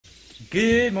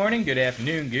Good morning, good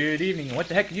afternoon, good evening. What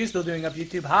the heck are you still doing up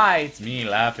YouTube? Hi, it's me,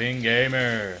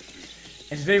 LaughingGamer.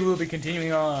 And today we'll be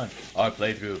continuing on our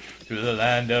playthrough through the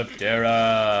land of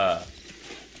TERA.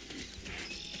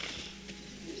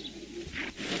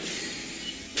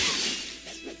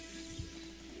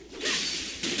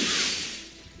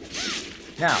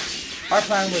 Now, our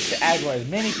plan was to aggro as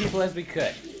many people as we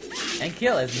could and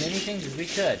kill as many things as we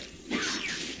could.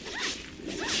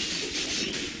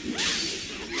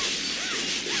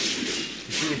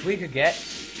 If we could get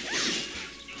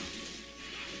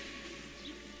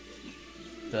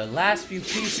the last few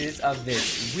pieces of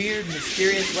this weird,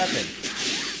 mysterious weapon.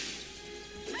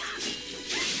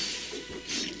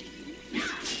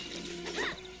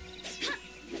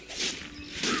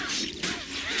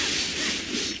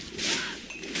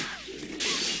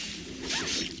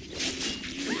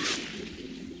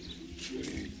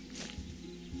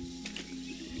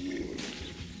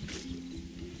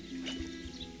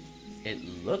 It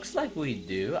looks like we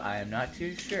do. I am not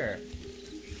too sure.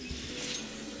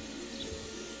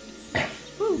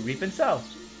 Ooh, reap and sow.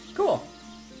 Cool.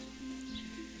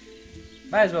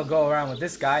 Might as well go around with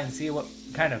this guy and see what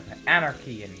kind of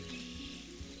anarchy and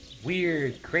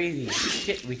weird, crazy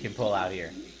shit we can pull out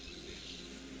here.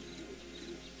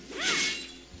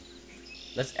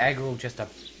 Let's aggro just a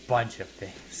bunch of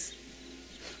things.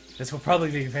 This will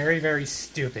probably be very, very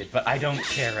stupid, but I don't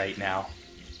care right now.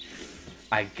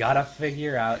 I gotta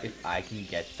figure out if I can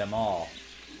get them all.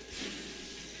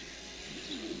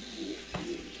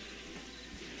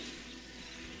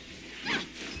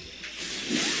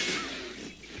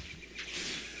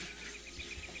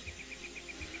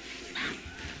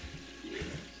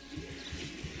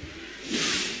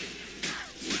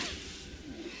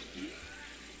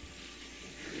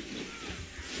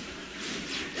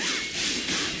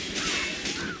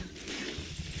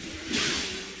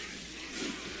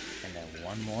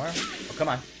 One more. Oh, come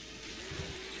on.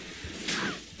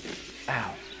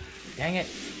 Ow. Dang it.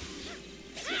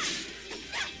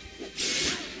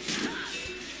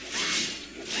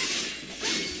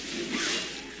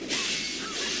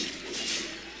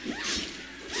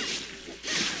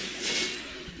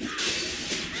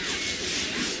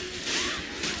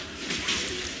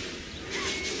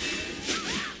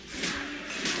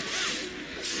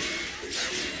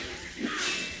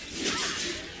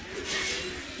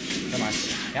 Come on.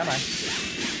 Come on.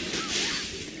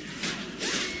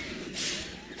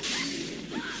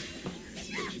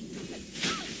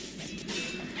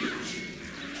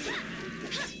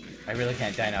 I really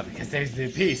can't die now because there's the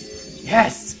piece.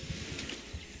 Yes!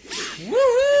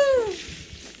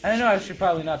 Woohoo! I know I should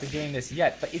probably not be doing this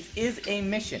yet, but it is a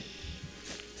mission.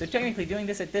 So technically doing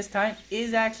this at this time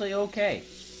is actually okay.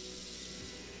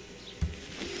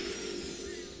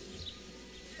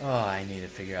 Oh, I need to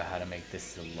figure out how to make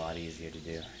this a lot easier to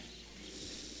do.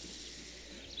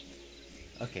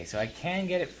 Okay, so I can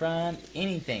get it from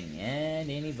anything and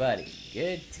anybody.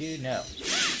 Good to know.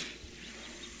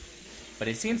 But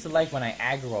it seems to like when I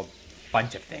aggro a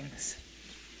bunch of things.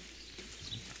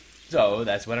 So,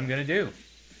 that's what I'm gonna do.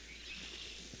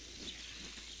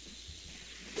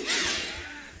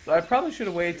 So I probably should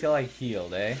have waited till I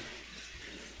healed, eh?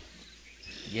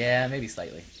 Yeah, maybe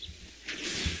slightly.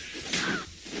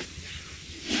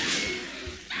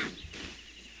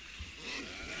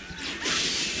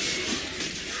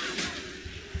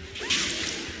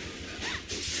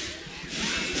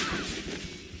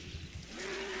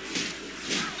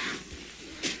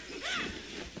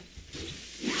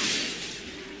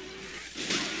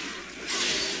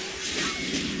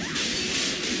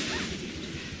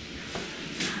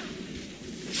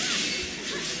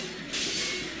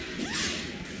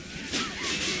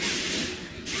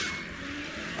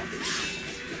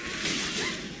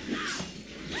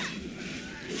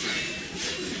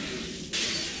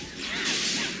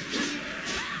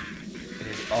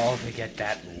 All to get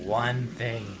that one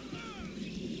thing.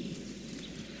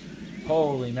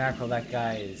 Holy mackerel, that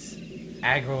guy is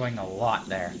aggroing a lot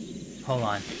there. Hold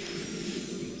on.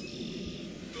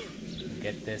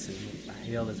 Get this as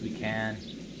healed as we can.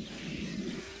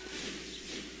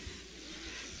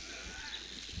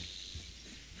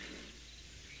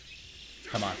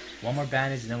 Come on. One more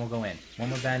bandage and then we'll go in. One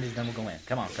more bandage and then we'll go in.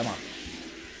 Come on, come on.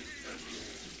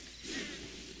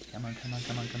 Come on, come on,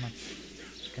 come on, come on.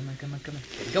 Come on, come on, come on.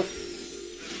 There we go.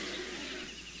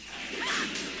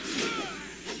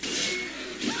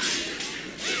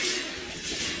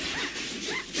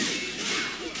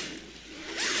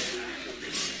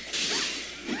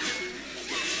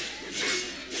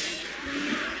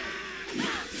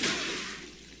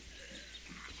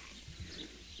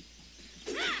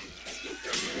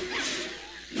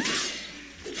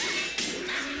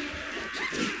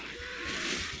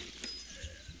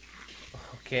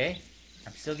 Okay.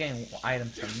 I'm still getting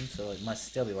items from them, so it must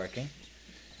still be working.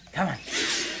 Come on.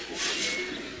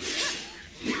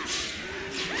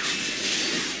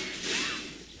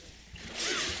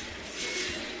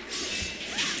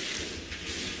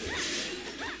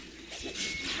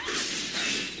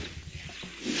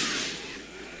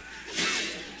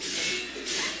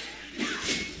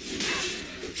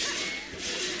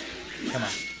 Come on.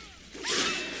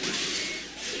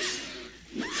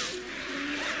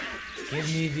 Give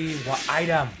me the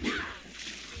item.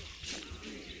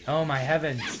 Oh my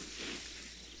heavens.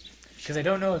 Because I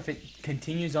don't know if it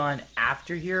continues on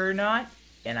after here or not.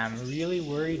 And I'm really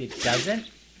worried it doesn't.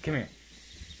 Come here.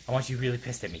 I want you really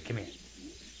pissed at me. Come here.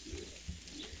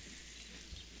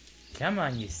 Come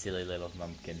on, you silly little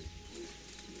bumpkin.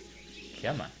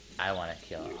 Come on. I want to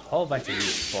kill a whole bunch of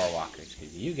these 4 walkers.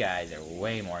 Because you guys are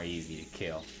way more easy to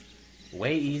kill.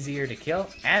 Way easier to kill.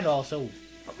 And also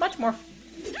much more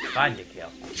fun to kill.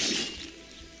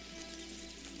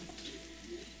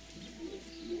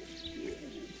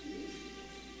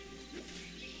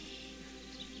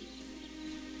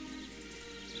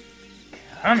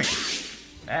 Come here.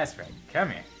 That's right. Come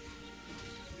here.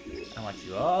 I want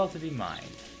you all to be mine.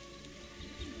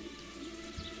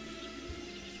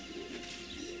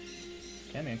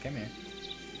 Come here, come here.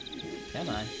 Come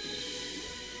on.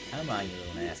 Come on, you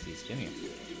little nasties. Come here.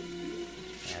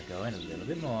 Now go in a little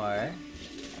bit more.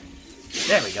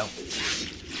 There we go.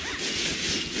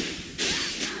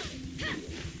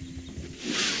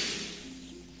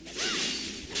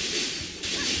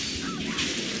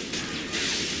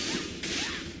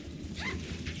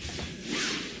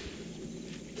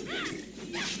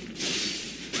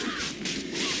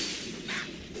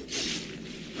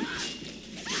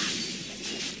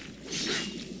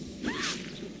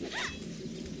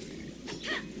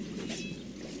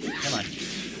 Come on.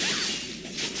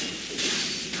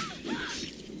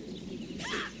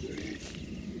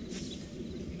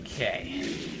 Okay.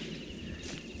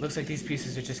 Looks like these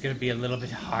pieces are just going to be a little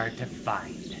bit hard to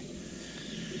find.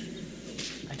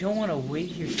 I don't want to wait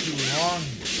here too long.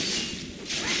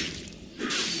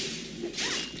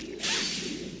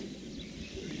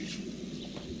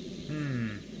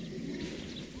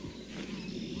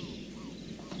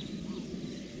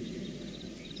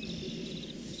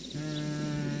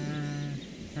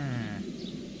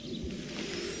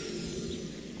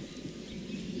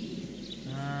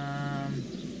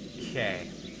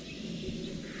 Okay.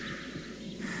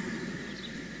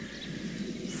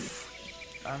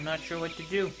 I'm not sure what to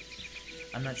do.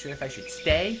 I'm not sure if I should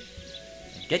stay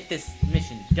and get this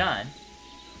mission done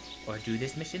or do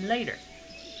this mission later.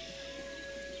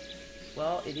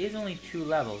 Well, it is only 2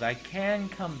 levels. I can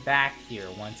come back here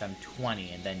once I'm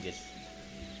 20 and then just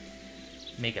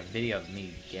make a video of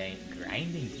me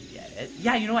grinding to get it.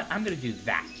 Yeah, you know what? I'm gonna do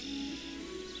that.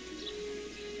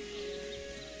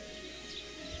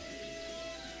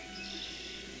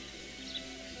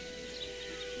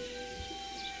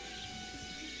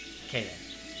 Okay then,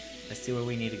 let's see where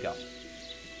we need to go.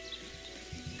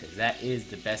 Because that is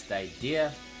the best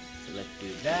idea. So let's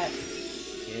do that.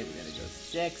 Okay, we're gonna go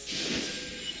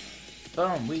 6.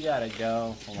 Boom, we gotta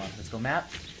go. Hold on, let's go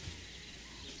map.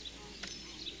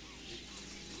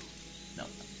 No.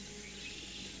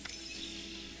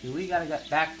 So we gotta get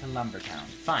back to Lumbertown.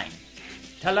 Fine.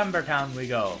 To Lumbertown we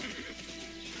go.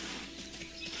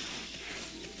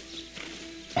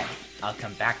 I'll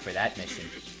come back for that mission.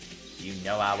 You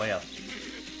know I will.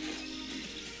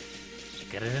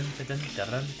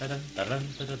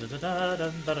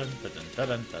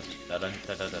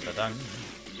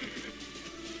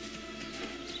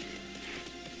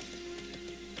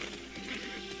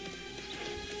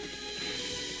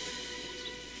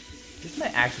 This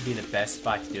might actually be the best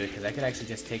spot to do it, because I could actually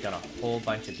just take on a whole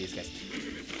bunch of these guys.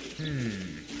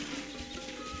 Boom,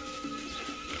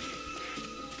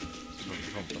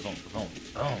 boom, boom,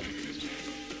 boom.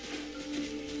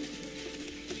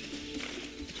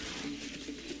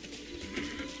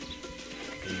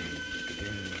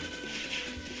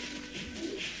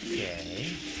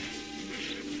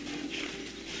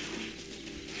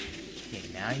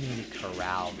 Now you need to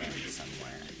corral them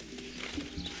somewhere.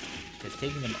 Because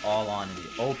taking them all on in the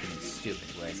open is stupid.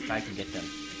 Whereas if I can get them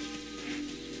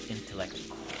into like a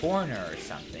corner or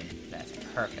something, that's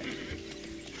perfect.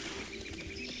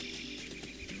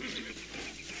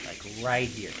 Like right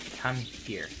here. Come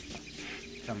here.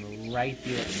 Come right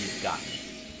here and you've got me.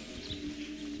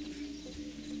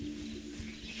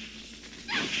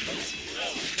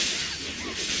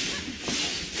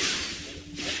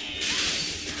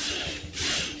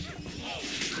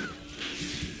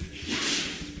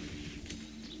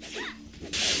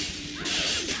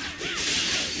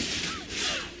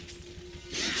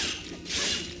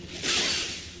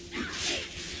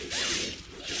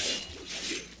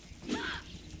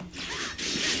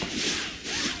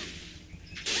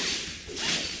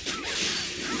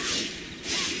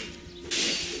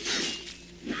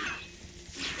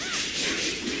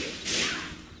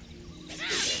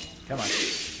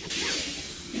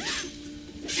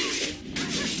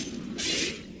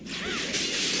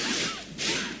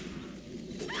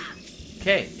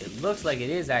 Okay, it looks like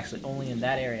it is actually only in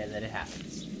that area that it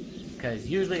happens. Because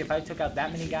usually if I took out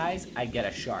that many guys, I'd get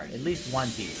a shard. At least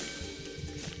one piece.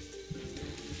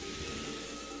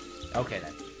 Okay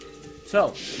then.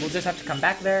 So, we'll just have to come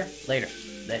back there later.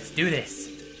 Let's do this.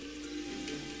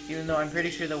 Even though I'm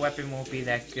pretty sure the weapon won't be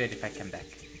that good if I come back.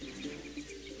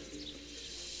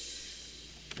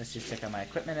 Let's just check out my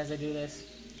equipment as I do this.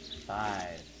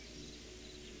 5.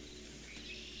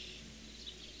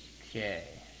 Okay.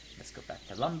 Let's go back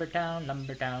to Lumbertown,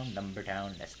 Lumbertown,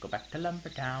 Lumbertown. Let's go back to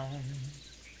Lumbertown.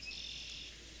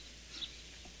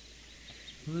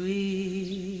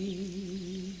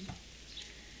 We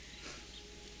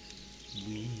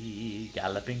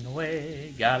galloping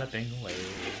away, galloping away,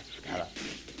 gallop,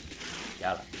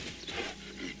 gallop.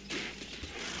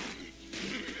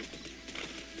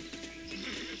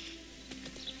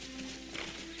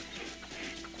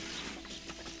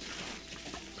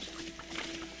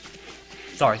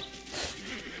 Sorry.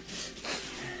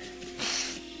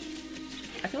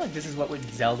 I feel like this is what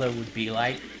Zelda would be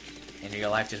like in real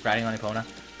life, just riding on Epona.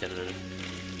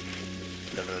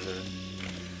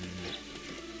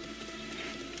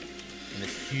 In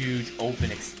this huge,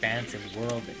 open, expansive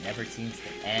world that never seems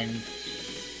to end.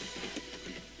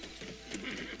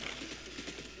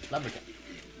 Lumberjack.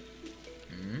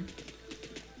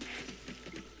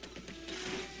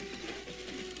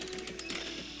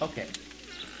 Okay.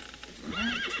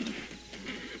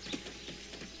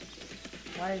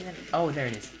 Why isn't... Oh, there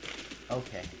it is.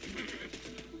 Okay.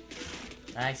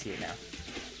 I see it now.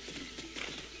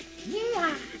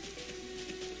 Yeah!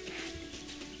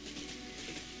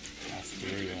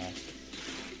 Mysterious.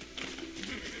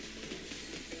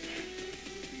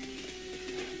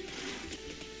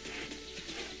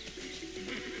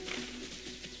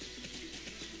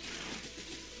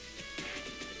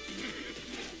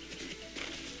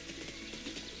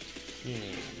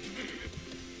 Okay.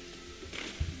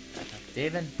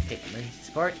 David, hey, emergency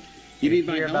support. You need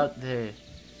my hear help? about the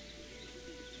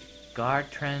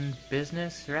guard trend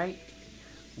business, right?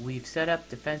 We've set up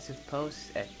defensive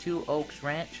posts at Two Oaks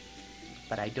Ranch,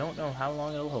 but I don't know how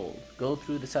long it'll hold. Go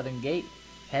through the southern gate,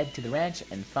 head to the ranch,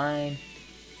 and find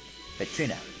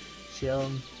Petrina. She'll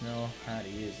know how to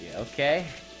use you. Okay?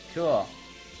 Cool.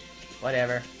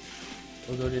 Whatever.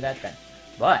 We'll go do that then.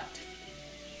 But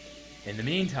in the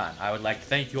meantime, I would like to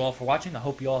thank you all for watching. I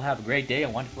hope you all have a great day, a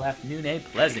wonderful afternoon, a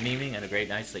pleasant evening, and a great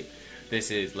night's sleep.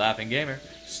 This is LaughingGamer,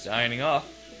 signing off.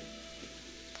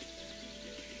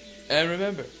 And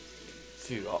remember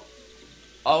to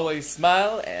always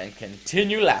smile and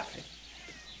continue laughing.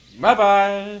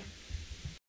 Bye-bye!